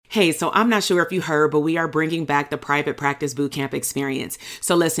Hey, so I'm not sure if you heard, but we are bringing back the private practice bootcamp experience.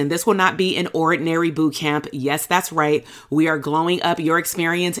 So listen, this will not be an ordinary bootcamp. Yes, that's right. We are glowing up your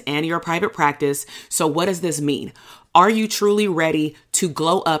experience and your private practice. So what does this mean? Are you truly ready to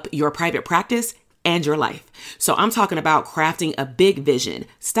glow up your private practice and your life? So I'm talking about crafting a big vision.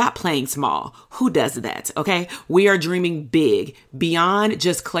 Stop playing small. Who does that? Okay. We are dreaming big. Beyond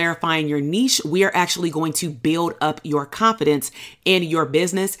just clarifying your niche, we are actually going to build up your confidence in your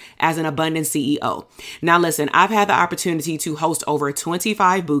business as an abundant CEO. Now, listen, I've had the opportunity to host over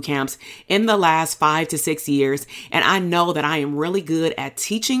 25 boot camps in the last 5 to 6 years, and I know that I am really good at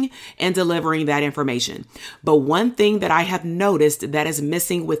teaching and delivering that information. But one thing that I have noticed that is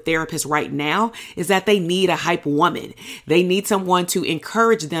missing with therapists right now is that they need a hype woman. They need someone to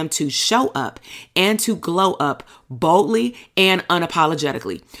encourage them to show up and to glow up boldly and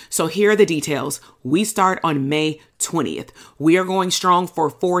unapologetically. So here are the details. We start on May 20th. We are going strong for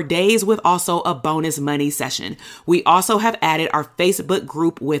 4 days with also a bonus money session. We also have added our Facebook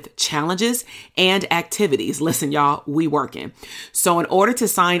group with challenges and activities. Listen, y'all, we working. So in order to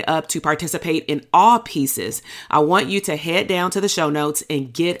sign up to participate in all pieces, I want you to head down to the show notes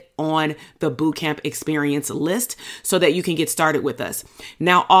and get on the bootcamp experience list so that you can get started with us.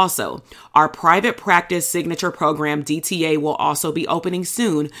 Now, also, our private practice signature program, DTA, will also be opening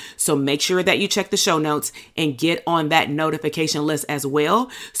soon. So make sure that you check the show notes and get on that notification list as well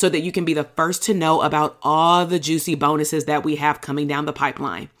so that you can be the first to know about all the juicy bonuses that we have coming down the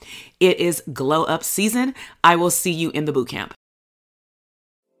pipeline. It is glow up season. I will see you in the bootcamp.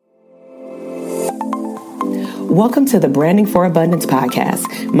 Welcome to the Branding for Abundance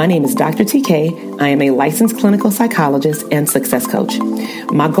podcast. My name is Dr. TK. I am a licensed clinical psychologist and success coach.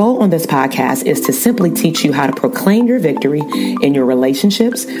 My goal on this podcast is to simply teach you how to proclaim your victory in your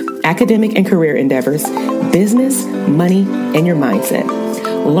relationships, academic and career endeavors, business, money, and your mindset.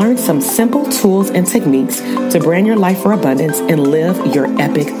 Learn some simple tools and techniques to brand your life for abundance and live your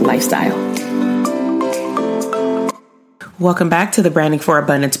epic lifestyle. Welcome back to the Branding for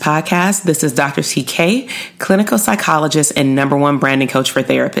Abundance podcast. This is Dr. TK, clinical psychologist and #1 branding coach for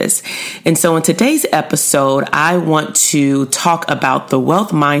therapists. And so in today's episode, I want to talk about the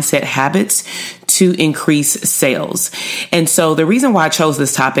wealth mindset habits to increase sales. And so the reason why I chose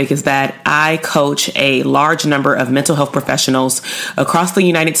this topic is that I coach a large number of mental health professionals across the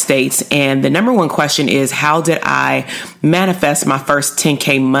United States. And the #1 question is, how did I manifest my first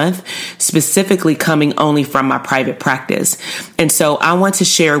 10K month, specifically coming only from my private practice? And so I want to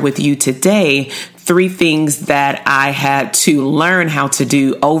share with you today 3 things that I had to learn how to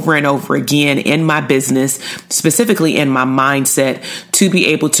do over and over again in my business, specifically in my mindset, to be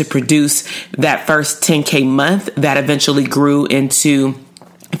able to produce that first 10K month that eventually grew into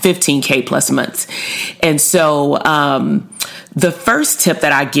 15K plus months. And so, the first tip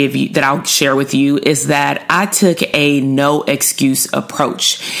that I'll share with you is that I took a no excuse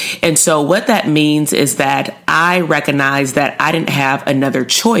approach. And so what that means is that I recognized that I didn't have another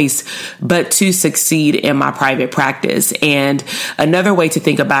choice but to succeed in my private practice. And another way to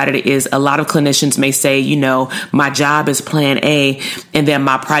think about it is a lot of clinicians may say, you know, my job is plan A and then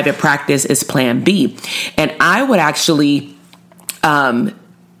my private practice is plan B. And I would actually,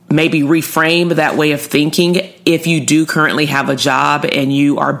 maybe reframe that way of thinking. If you do currently have a job and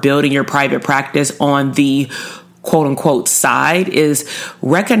you are building your private practice on the quote unquote side, is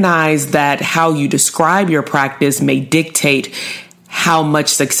recognize that how you describe your practice may dictate how much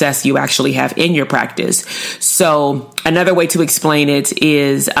success you actually have in your practice. So another way to explain it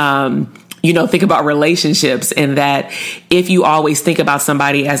is, think about relationships, and that if you always think about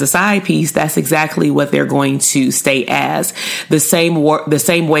somebody as a side piece, that's exactly what they're going to stay as. The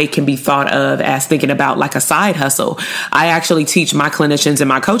same way can be thought of as thinking about like a side hustle. I actually teach my clinicians in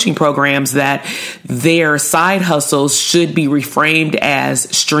my coaching programs that their side hustles should be reframed as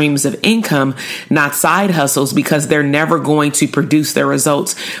streams of income, not side hustles, because they're never going to produce the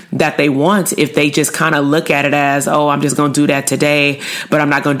results that they want if they just kind of look at it as, oh, I'm just going to do that today, but I'm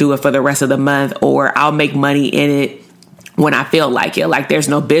not going to do it for the rest of the month, or I'll make money in it when I feel like it. Like there's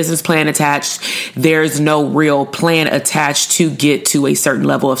no business plan attached. There's no real plan attached to get to a certain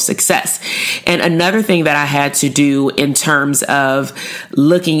level of success. And another thing that I had to do in terms of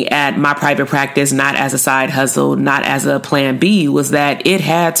looking at my private practice, not as a side hustle, not as a plan B, was that it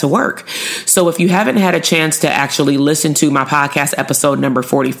had to work. So if you haven't had a chance to actually listen to my podcast episode number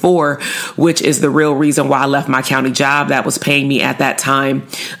 44, which is the real reason why I left my county job that was paying me at that time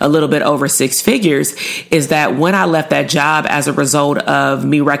a little bit over 6 figures, is that when I left that job, as a result of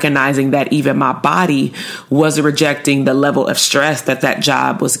me recognizing that even my body was rejecting the level of stress that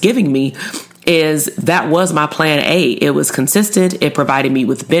job was giving me, is that was my plan A. It was consistent. It provided me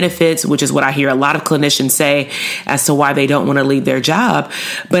with benefits, which is what I hear a lot of clinicians say as to why they don't want to leave their job.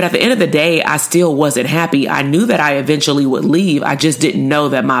 But at the end of the day, I still wasn't happy. I knew that I eventually would leave. I just didn't know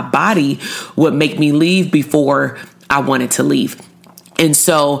that my body would make me leave before I wanted to leave. And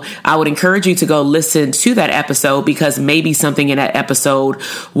so I would encourage you to go listen to that episode, because maybe something in that episode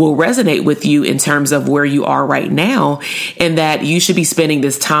will resonate with you in terms of where you are right now, and that you should be spending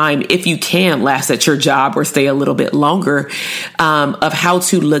this time, if you can last at your job or stay a little bit longer, of how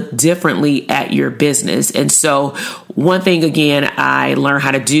to look differently at your business. And so one thing, again, I learned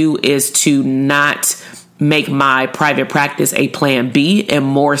how to do is to not make my private practice a plan B, and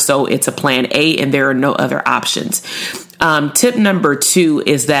more so it's a plan A, and there are no other options. Tip number 2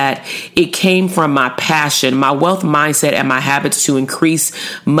 is that it came from my passion. My wealth mindset and my habits to increase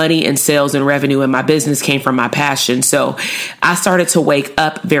money and sales and revenue in my business came from my passion. So I started to wake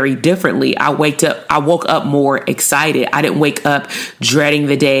up very differently. I woke up more excited. I didn't wake up dreading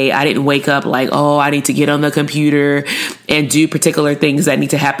the day. I didn't wake up like, oh, I need to get on the computer and do particular things that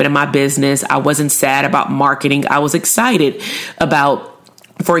need to happen in my business. I wasn't sad about marketing. I was excited about,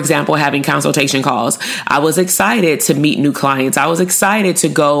 for example, having consultation calls. I was excited to meet new clients. I was excited to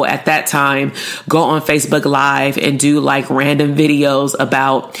go at that time, go on Facebook Live and do like random videos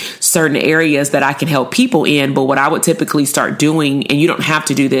about certain areas that I can help people in. But what I would typically start doing, and you don't have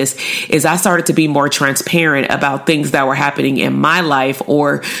to do this, is I started to be more transparent about things that were happening in my life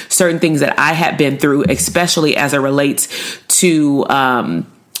or certain things that I had been through, especially as it relates to,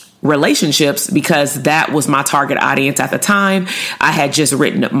 relationships, because that was my target audience at the time. I had just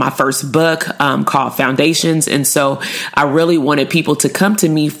written my first book called Foundations. And so I really wanted people to come to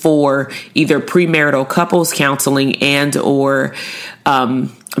me for either premarital couples counseling and or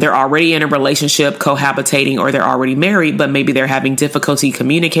they're already in a relationship, cohabitating, or they're already married, but maybe they're having difficulty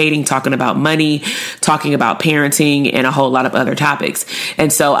communicating, talking about money, talking about parenting, and a whole lot of other topics.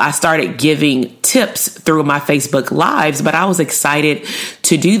 And so I started giving tips through my Facebook Lives, but I was excited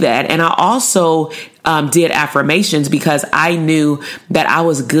to do that. And I also did affirmations because I knew that I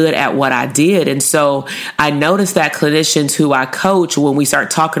was good at what I did. And so I noticed that clinicians who I coach, when we start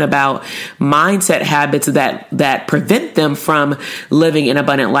talking about mindset habits that prevent them from living an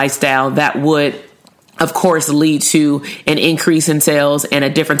abundant lifestyle, that would, of course, lead to an increase in sales and a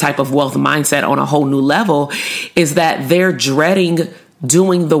different type of wealth mindset on a whole new level, is that they're dreading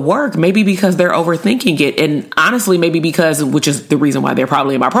doing the work, maybe because they're overthinking it. And honestly, maybe because, which is the reason why they're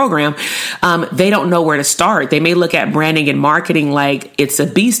probably in my program, they don't know where to start. They may look at branding and marketing like it's a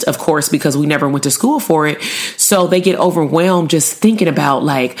beast, of course, because we never went to school for it. So they get overwhelmed just thinking about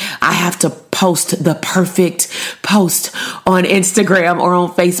like, I have to post the perfect post on Instagram or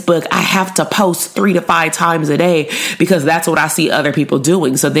on Facebook. I have to post 3 to 5 times a day because that's what I see other people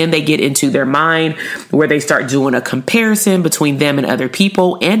doing. So then they get into their mind where they start doing a comparison between them and other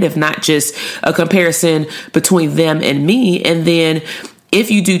people. And if not just a comparison between them and me. And then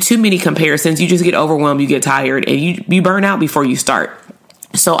if you do too many comparisons, you just get overwhelmed, you get tired, and you burn out before you start.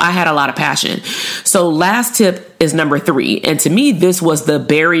 So I had a lot of passion. So last tip is number 3. And to me, this was the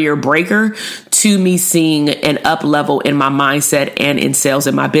barrier breaker to me seeing an up level in my mindset and in sales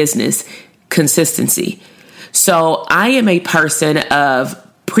in my business: consistency. So I am a person of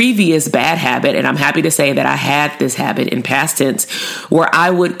previous bad habit, and I'm happy to say that I had this habit in past tense, where I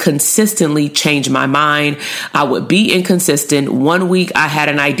would consistently change my mind. I would be inconsistent. One week I had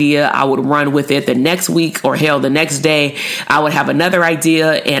an idea, I would run with it. The next week, or hell, the next day, I would have another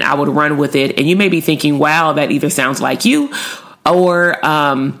idea and I would run with it. And you may be thinking, wow, that either sounds like you, or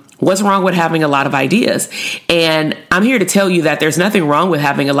what's wrong with having a lot of ideas? And I'm here to tell you that there's nothing wrong with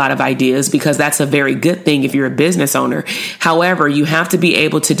having a lot of ideas, because that's a very good thing if you're a business owner. However, you have to be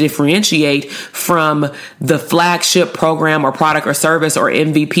able to differentiate from the flagship program or product or service or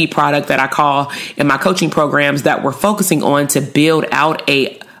MVP product that I call in my coaching programs that we're focusing on to build out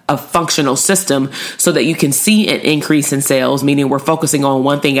a functional system so that you can see an increase in sales, meaning we're focusing on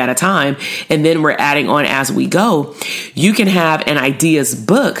one thing at a time and then we're adding on as we go. You can have an ideas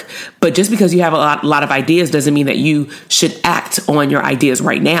book, but just because you have a lot of ideas doesn't mean that you should act on your ideas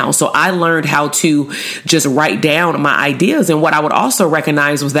right now. So I learned how to just write down my ideas. And what I would also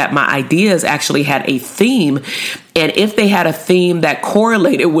recognize was that my ideas actually had a theme. And if they had a theme that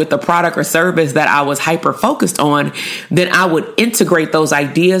correlated with the product or service that I was hyper focused on, then I would integrate those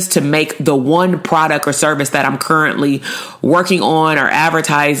ideas to make the one product or service that I'm currently working on or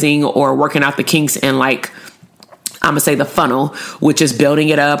advertising or working out the kinks in, like, I'm going to say the funnel, which is building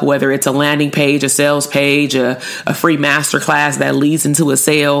it up, whether it's a landing page, a sales page, a free masterclass that leads into a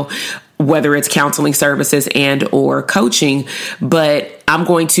sale. whether it's counseling services and or coaching, but I'm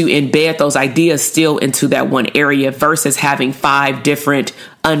going to embed those ideas still into that one area versus having 5 different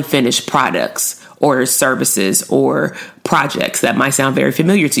unfinished products or services or projects that might sound very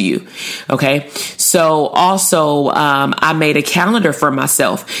familiar to you. Okay. So also, I made a calendar for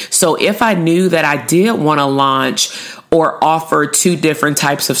myself. So if I knew that I did want to launch or offer 2 different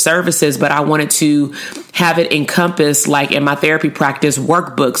types of services, but I wanted to have it encompass, like in my therapy practice,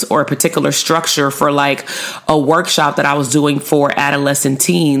 workbooks or a particular structure for like a workshop that I was doing for adolescent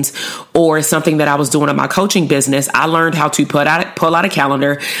teens or something that I was doing in my coaching business, I learned how to pull out a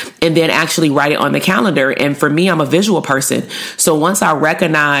calendar and then actually write it on the calendar. And for me, I'm a visual person. So once I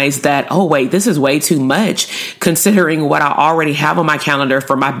recognized that, oh, wait, this is way too much considering what I already have on my calendar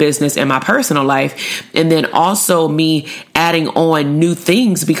for my business and my personal life. And then also me adding on new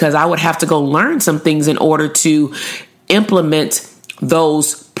things because I would have to go learn some things in order to implement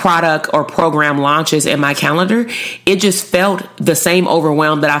those product or program launches in my calendar. It just felt the same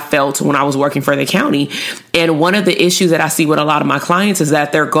overwhelm that I felt when I was working for the county. And one of the issues that I see with a lot of my clients is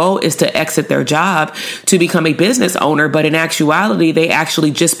that their goal is to exit their job to become a business owner. But in actuality, they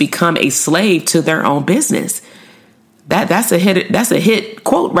actually just become a slave to their own business. That's a hit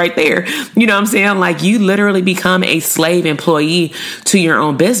quote right there. You know what I'm saying? Like you literally become a slave employee to your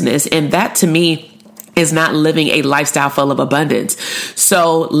own business. And that to me is not living a lifestyle full of abundance.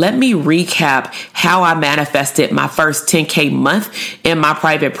 So let me recap how I manifested my first 10K month in my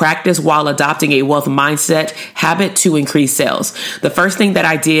private practice while adopting a wealth mindset habit to increase sales. The first thing that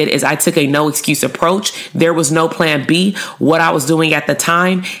I did is I took a no excuse approach. There was no plan B. What I was doing at the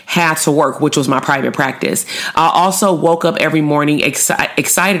time had to work, which was my private practice. I also woke up every morning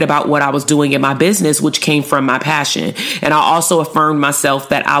excited about what I was doing in my business, which came from my passion. And I also affirmed myself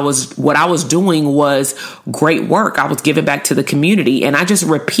that what I was doing was great work. I was giving back to the community. And I just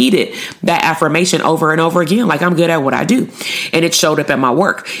repeated that affirmation over and over again, like I'm good at what I do. And it showed up at my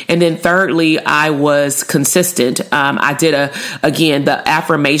work. And then thirdly, I was consistent. I did the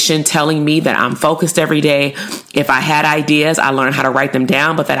affirmation telling me that I'm focused every day. If I had ideas, I learned how to write them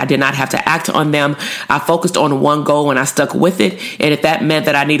down, but that I did not have to act on them. I focused on one goal and I stuck with it. And if that meant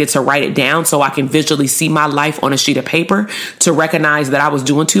that I needed to write it down so I can visually see my life on a sheet of paper to recognize that I was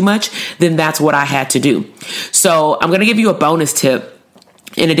doing too much, then that's what I had to do. So I'm going to give you a bonus tip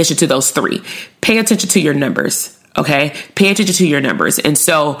in addition to those 3. Pay attention to your numbers. Okay. Pay attention to your numbers. And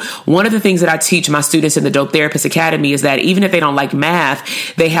so one of the things that I teach my students in the Dope Therapist Academy is that even if they don't like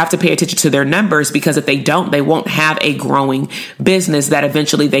math, they have to pay attention to their numbers because if they don't, they won't have a growing business that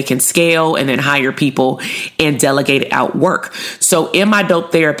eventually they can scale and then hire people and delegate out work. So in my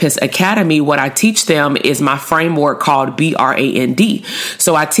Dope Therapist Academy, what I teach them is my framework called BRAND.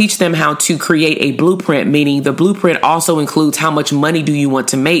 So I teach them how to create a blueprint, meaning the blueprint also includes how much money do you want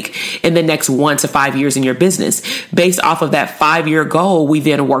to make in the next 1 to 5 years in your business. Based off of that 5-year goal, we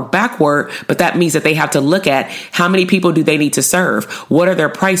then work backward, but that means that they have to look at how many people do they need to serve? What are their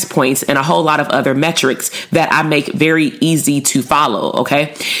price points and a whole lot of other metrics that I make very easy to follow.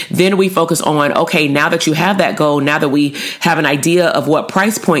 Okay. Then we focus on, okay, now that you have that goal, now that we have an idea of what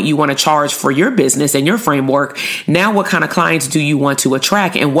price point you want to charge for your business and your framework, now what kind of clients do you want to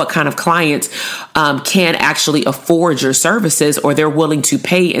attract and what kind of clients can actually afford your services or they're willing to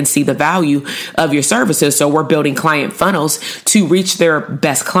pay and see the value of your services. So we're building client funnels to reach their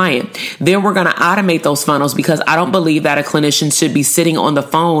best client. Then we're going to automate those funnels because I don't believe that a clinician should be sitting on the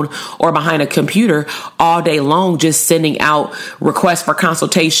phone or behind a computer all day long, just sending out requests for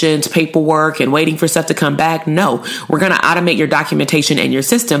consultations, paperwork, and waiting for stuff to come back. No, we're going to automate your documentation and your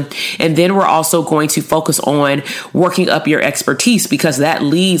system. And then we're also going to focus on working up your expertise because that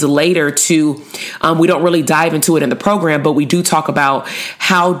leads later to, we don't really dive into it in the program, but we do talk about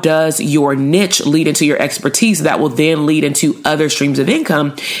how does your niche lead into your expertise that will then lead into other streams of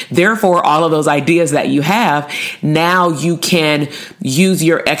income. Therefore, all of those ideas that you have, now you can use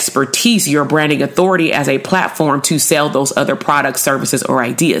your expertise, your branding authority as a platform to sell those other products, services, or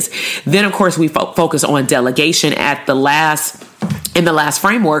ideas. Then, of course, we focus on delegation in the last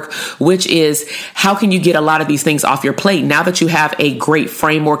framework, which is how can you get a lot of these things off your plate now that you have a great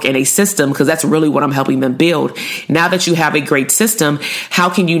framework and a system, because that's really what I'm helping them build. Now that you have a great system, how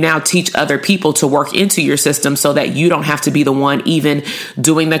can you now teach other people to work into your system so that you don't have to be the one even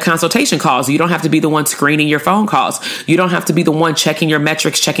doing the consultation calls? You don't have to be the one screening your phone calls. You don't have to be the one checking your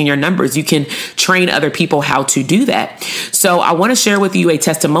metrics, checking your numbers. You can train other people how to do that. So I want to share with you a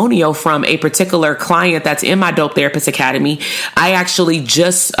testimonial from a particular client that's in my Dope Therapist Academy. I actually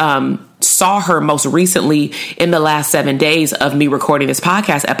just saw her most recently in the last 7 days of me recording this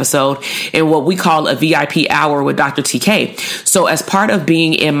podcast episode in what we call a VIP hour with Dr. TK. So as part of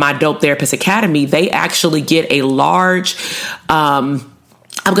being in my Dope Therapist Academy, they actually get a large,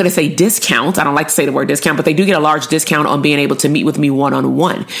 I'm going to say discount. I don't like to say the word discount, but they do get a large discount on being able to meet with me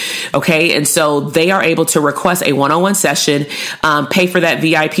one-on-one. Okay. And so they are able to request a one-on-one session, pay for that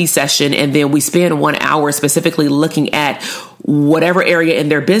VIP session. And then we spend 1 hour specifically looking at whatever area in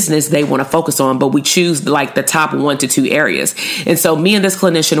their business they want to focus on, but we choose like the top 1 to 2 areas. And so me and this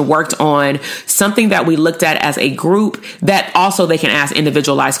clinician worked on something that we looked at as a group that also they can ask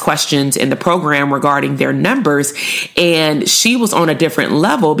individualized questions in the program regarding their numbers. And she was on a different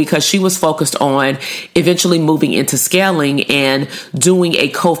level because she was focused on eventually moving into scaling and doing a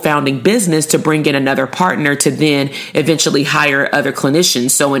co-founding business to bring in another partner to then eventually hire other clinicians.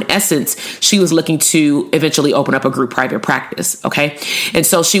 So in essence, she was looking to eventually open up a group private practice. Okay. And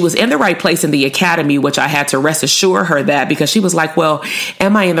so she was in the right place in the academy, which I had to rest assure her that, because she was like, well,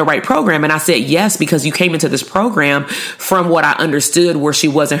 am I in the right program? And I said, yes, because you came into this program from what I understood where she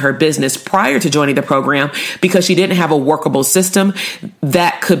was in her business prior to joining the program, because she didn't have a workable system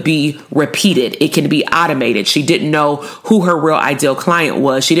that could be repeated. It can be automated. She didn't know who her real ideal client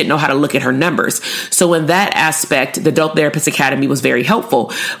was. She didn't know how to look at her numbers. So in that aspect, the Dope Therapist Academy was very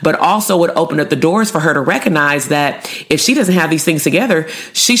helpful, but also would open up the doors for her to recognize that if she doesn't have these things together,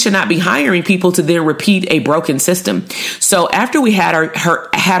 she should not be hiring people to then repeat a broken system. So after we had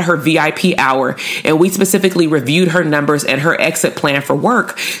her VIP hour and we specifically reviewed her numbers and her exit plan for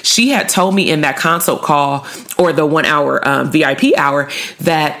work, she had told me in that consult call or the 1 hour VIP hour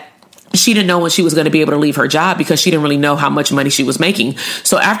that she didn't know when she was going to be able to leave her job because she didn't really know how much money she was making.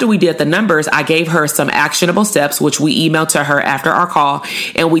 So after we did the numbers, I gave her some actionable steps, which we emailed to her after our call.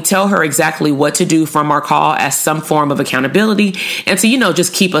 And we tell her exactly what to do from our call as some form of accountability and to,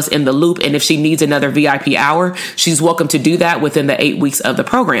 just keep us in the loop. And if she needs another VIP hour, she's welcome to do that within the 8 weeks of the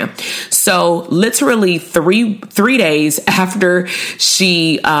program. So literally three days after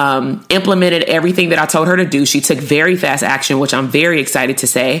she implemented everything that I told her to do, she took very fast action, which I'm very excited to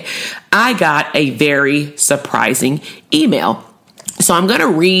say. I got a very surprising email. So I'm going to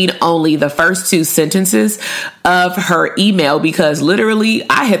read only the first 2 sentences of her email because literally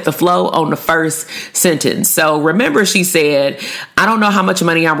I hit the flow on the first sentence. So remember, she said, I don't know how much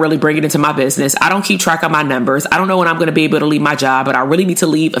money I'm really bringing into my business. I don't keep track of my numbers. I don't know when I'm going to be able to leave my job, but I really need to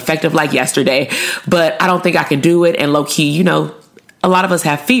leave effective like yesterday, but I don't think I can do it. And low key, a lot of us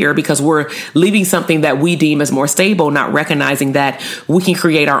have fear because we're leaving something that we deem as more stable, not recognizing that we can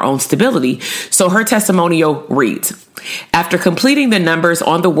create our own stability. So her testimonial reads, after completing the numbers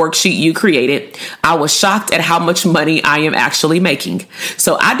on the worksheet you created, I was shocked at how much money I am actually making.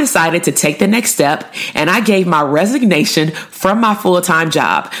 So I decided to take the next step and I gave my resignation from my full-time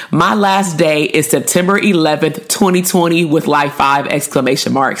job. My last day is September 11th, 2020 with life 5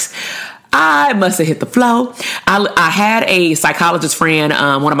 exclamation marks. I must have hit the flow. I had a psychologist friend,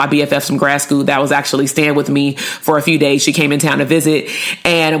 one of my BFFs from grad school that was actually staying with me for a few days. She came in town to visit.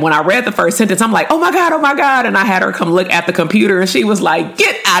 And when I read the first sentence, I'm like, oh my God. And I had her come look at the computer and she was like,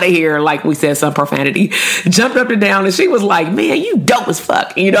 get out of here. Like we said, some profanity, jumped up and down. And she was like, man, you dope as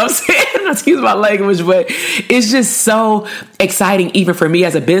fuck. You know what I'm saying? Excuse my language, but it's just so exciting, even for me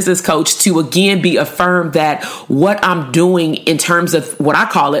as a business coach, to again be affirmed that what I'm doing in terms of what I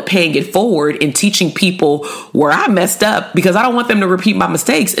call it, paying it forward and teaching people where I messed up, because I don't want them to repeat my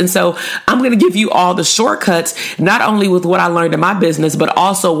mistakes. And so I'm going to give you all the shortcuts, not only with what I learned in my business, but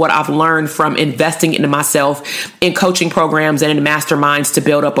also what I've learned from investing into myself in coaching programs and in masterminds to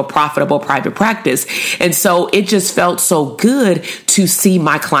build up a profitable private practice. And so it just felt so good to see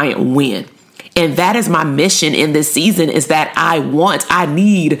my client win. And that is my mission in this season, is that I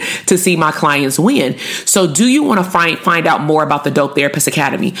need to see my clients win. So do you want to find out more about the Dope Therapist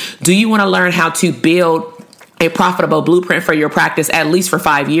Academy? Do you want to learn how to build a profitable blueprint for your practice, at least for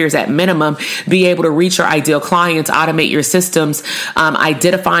 5 years at minimum, be able to reach your ideal clients, automate your systems,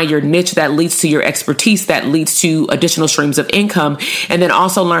 identify your niche that leads to your expertise, that leads to additional streams of income, and then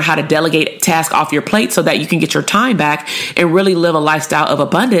also learn how to delegate tasks off your plate so that you can get your time back and really live a lifestyle of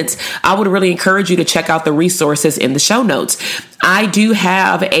abundance? I would really encourage you to check out the resources in the show notes. I do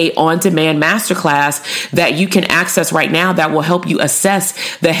have a on-demand masterclass that you can access right now that will help you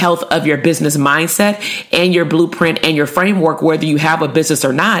assess the health of your business mindset and your blueprint and your framework, whether you have a business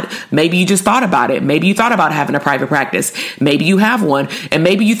or not. Maybe you just thought about it. Maybe you thought about having a private practice. Maybe you have one. And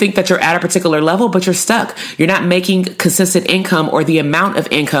maybe you think that you're at a particular level, but you're stuck. You're not making consistent income or the amount of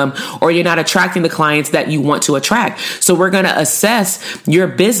income, or you're not attracting the clients that you want to attract. So we're going to assess your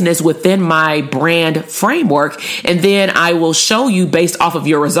business within my brand framework. And then I will show you based off of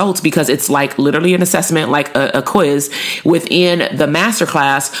your results, because it's like literally an assessment, like a quiz within the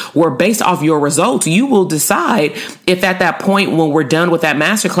masterclass, where based off your results, you will decide if at that point when we're done with that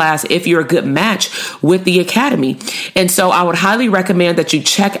masterclass, if you're a good match with the academy. And so I would highly recommend that you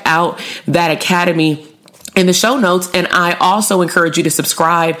check out that academy in the show notes. And I also encourage you to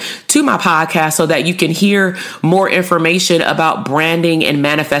subscribe to my podcast so that you can hear more information about branding and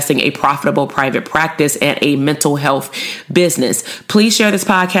manifesting a profitable private practice and a mental health business. Please share this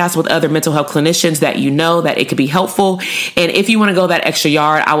podcast with other mental health clinicians that you know that it could be helpful. And if you want to go that extra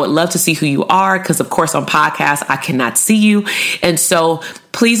yard, I would love to see who you are, because of course on podcasts, I cannot see you. And so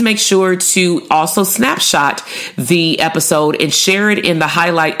please make sure to also snapshot the episode and share it in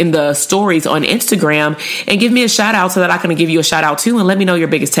the stories on Instagram, and give me a shout out so that I can give you a shout out too, and let me know your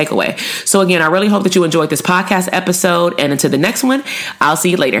biggest takeaway. So again, I really hope that you enjoyed this podcast episode, and until the next one, I'll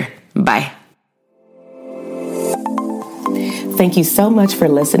see you later. Bye. Thank you so much for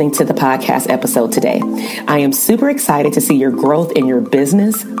listening to the podcast episode today. I am super excited to see your growth in your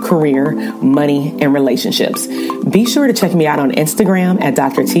business, career, money, and relationships. Be sure to check me out on Instagram at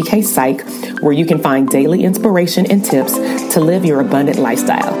Dr. TK Psych, where you can find daily inspiration and tips to live your abundant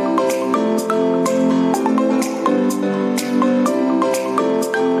lifestyle.